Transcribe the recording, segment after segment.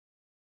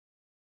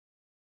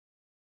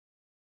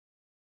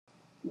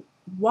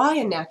why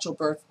a natural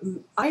birth?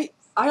 I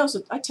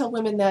tell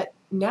women that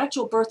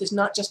natural birth is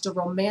not just a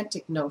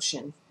romantic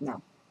notion.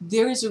 No.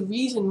 There is a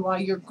reason why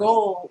your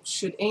goal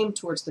should aim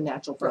towards the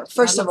natural birth.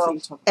 First of all,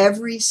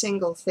 every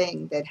single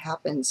thing that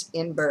happens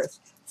in birth,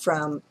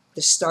 from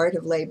the start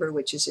of labor,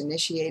 which is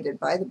initiated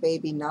by the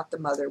baby, not the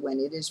mother, when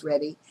it is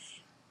ready,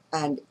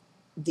 and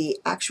the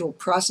actual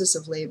process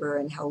of labor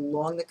and how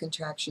long the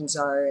contractions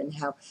are and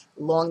how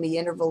long the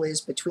interval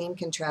is between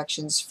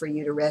contractions for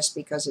you to rest,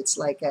 because it's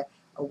like a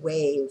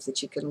wave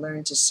that you can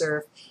learn to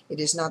surf. It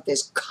is not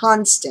this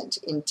constant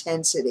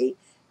intensity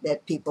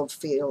that people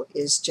feel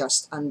is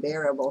just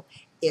unbearable.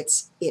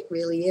 It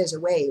really is a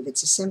wave.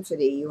 It's a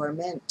symphony. You are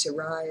meant to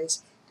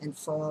rise and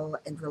fall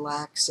and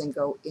relax and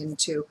go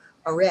into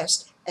a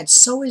rest. And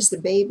so is the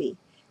baby,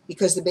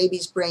 because the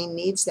baby's brain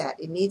needs that.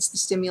 It needs the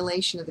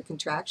stimulation of the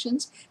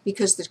contractions,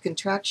 because the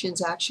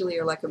contractions actually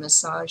are like a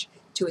massage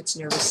to its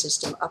nervous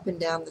system up and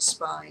down the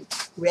spine,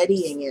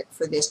 readying it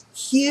for this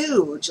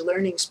huge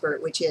learning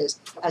spurt, which is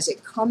as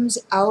it comes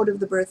out of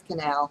the birth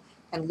canal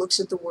and looks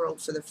at the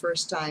world for the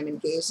first time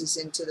and gazes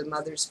into the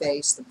mother's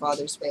face, the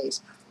father's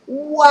face.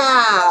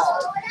 Wow!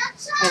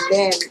 And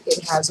then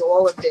it has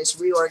all of this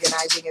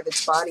reorganizing of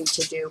its body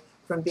to do,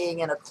 from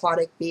being an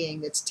aquatic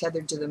being that's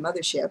tethered to the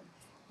mothership,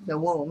 the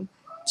womb,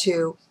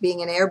 to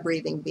being an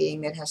air-breathing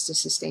being that has to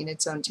sustain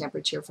its own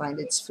temperature, find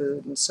its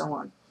food, and so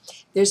on.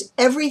 There's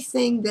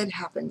everything that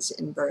happens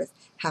in birth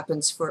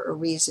happens for a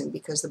reason,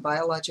 because the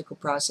biological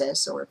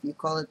process, or if you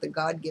call it the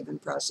God-given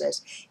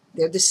process,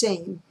 they're the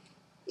same,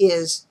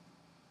 is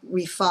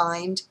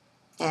refined,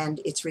 and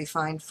it's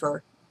refined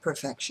for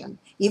perfection.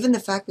 Even the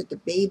fact that the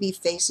baby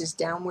faces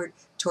downward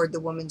toward the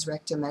woman's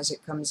rectum as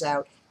it comes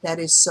out, that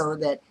is so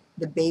that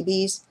the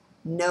baby's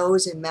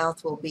nose and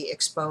mouth will be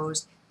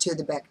exposed to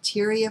the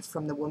bacteria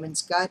from the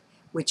woman's gut,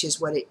 which is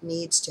what it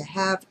needs to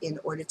have in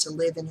order to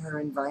live in her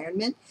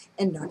environment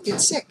and not get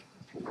sick.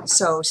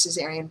 So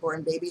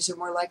cesarean-born babies are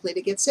more likely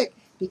to get sick,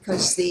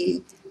 because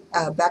the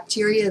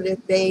bacteria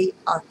that they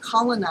are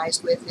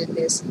colonized with in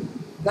this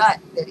gut,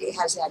 that it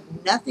has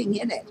had nothing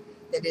in it,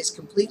 that is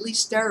completely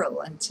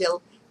sterile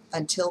until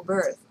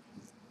birth,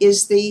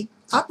 is the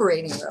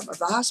operating room of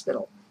the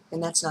hospital,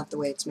 and that's not the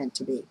way it's meant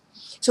to be.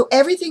 So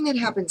everything that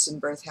happens in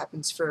birth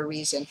happens for a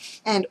reason,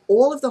 and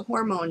all of the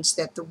hormones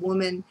that the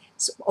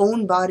woman's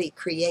own body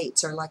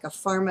creates are like a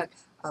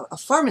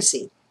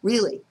pharmacy,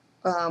 really,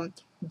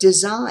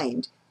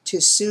 designed to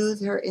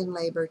soothe her in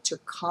labor, to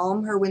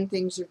calm her when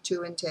things are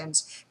too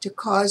intense, to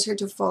cause her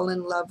to fall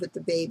in love with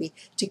the baby,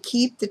 to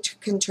keep the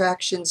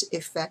contractions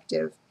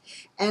effective.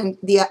 And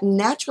the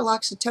natural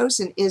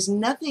oxytocin is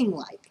nothing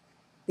like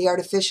the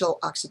artificial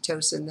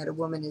oxytocin that a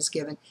woman is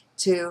given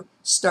to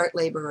start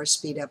labor or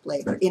speed up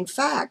labor. In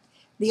fact,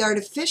 the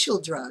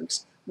artificial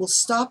drugs will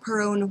stop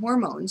her own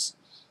hormones,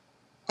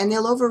 and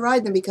they'll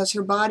override them, because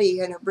her body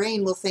and her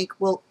brain will think,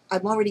 well,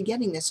 I'm already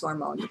getting this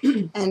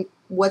hormone. And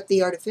what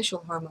the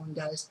artificial hormone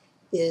does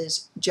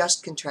is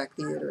just contract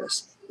the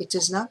uterus. It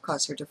does not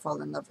cause her to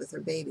fall in love with her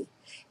baby.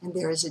 And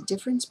there is a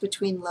difference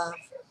between love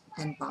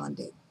and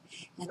bonding.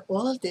 And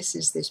all of this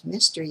is this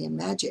mystery and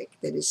magic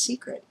that is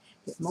secret,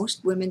 that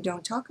most women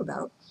don't talk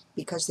about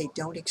because they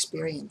don't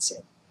experience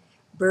it.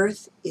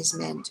 Birth is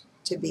meant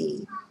to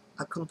be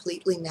a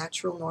completely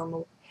natural,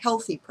 normal,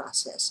 healthy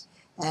process.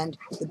 And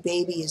the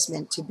baby is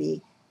meant to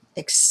be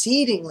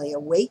exceedingly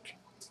awake,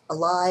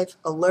 alive,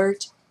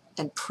 alert,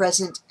 and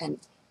present, and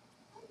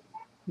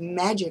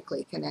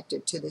magically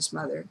connected to this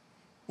mother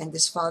and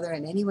this father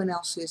and anyone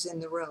else who's in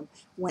the room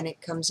when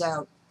it comes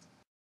out.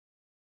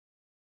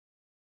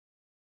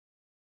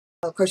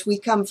 Of course, we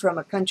come from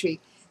a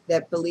country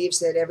that believes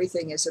that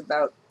everything is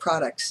about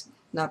products,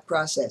 not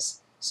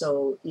process.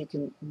 So you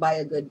can buy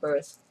a good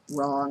birth,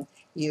 wrong.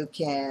 You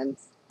can,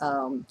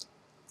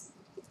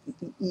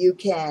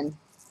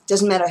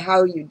 doesn't matter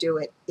how you do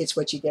it, it's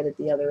what you get at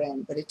the other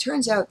end. But it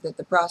turns out that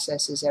the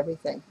process is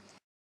everything.